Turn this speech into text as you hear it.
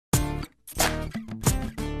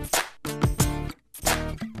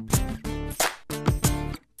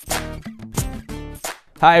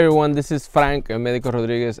Hi everyone, this is Frank Medico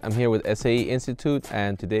Rodriguez. I'm here with SAE Institute,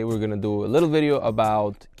 and today we're going to do a little video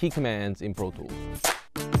about key commands in Pro Tools.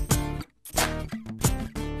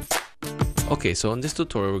 Okay, so in this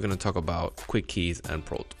tutorial we're going to talk about quick keys and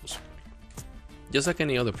Pro Tools. Just like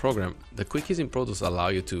any other program, the quick keys in Pro Tools allow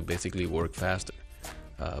you to basically work faster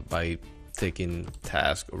by taking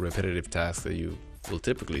tasks or repetitive tasks that you will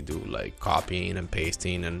typically do, like copying and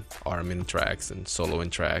pasting and arming tracks and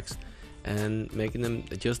soloing tracks, and making them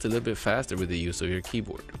just a little bit faster with the use of your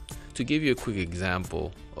keyboard. To give you a quick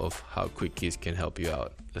example of how quick keys can help you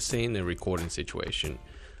out, let's say in a recording situation,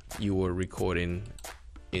 you were recording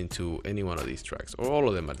into any one of these tracks or all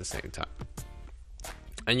of them at the same time,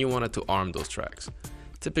 and you wanted to arm those tracks.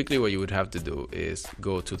 Typically what you would have to do is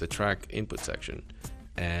go to the track input section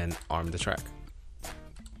and arm the track,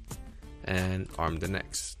 and arm the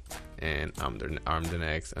next, and arm the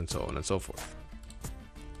next, and so on and so forth.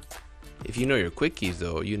 If you know your quick keys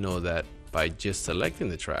though, you know that by just selecting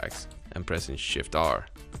the tracks and pressing Shift R,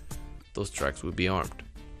 those tracks will be armed.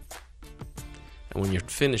 And when you're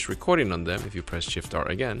finished recording on them, if you press Shift R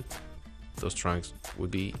again, those tracks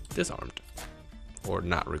would be disarmed or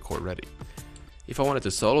not record ready. If I wanted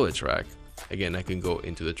to solo a track, again, I can go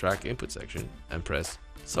into the track input section and press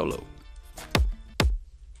Solo.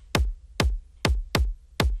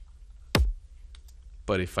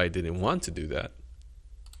 But if I didn't want to do that,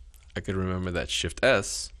 I could remember that Shift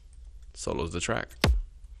S solos the track.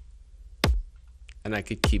 And I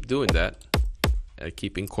could keep doing that and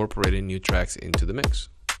keep incorporating new tracks into the mix.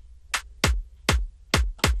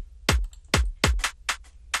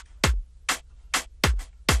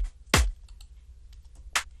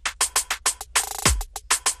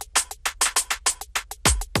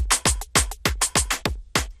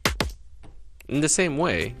 In the same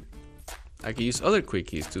way, I could use other quick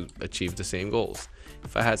keys to achieve the same goals.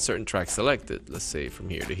 If I had certain tracks selected, let's say from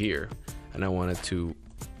here to here, and I wanted to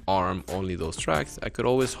arm only those tracks, I could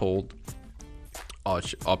always hold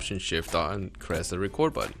Option Shift and press the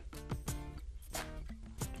record button.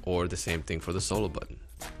 Or the same thing for the solo button.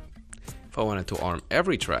 If I wanted to arm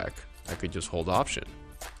every track, I could just hold Option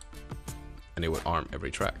and it would arm every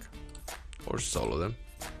track. Or solo them.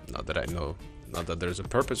 Not that there's a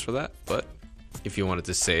purpose for that, but if you wanted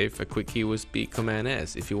to save, a quick key would be Command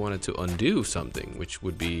S. If you wanted to undo something, which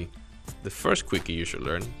would be the first quick key you should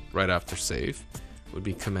learn right after save, would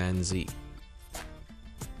be Command Z.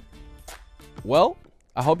 Well,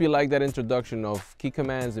 I hope you liked that introduction of key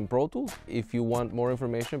commands in Pro Tools. If you want more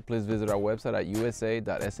information, please visit our website at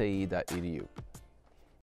usa.sae.edu.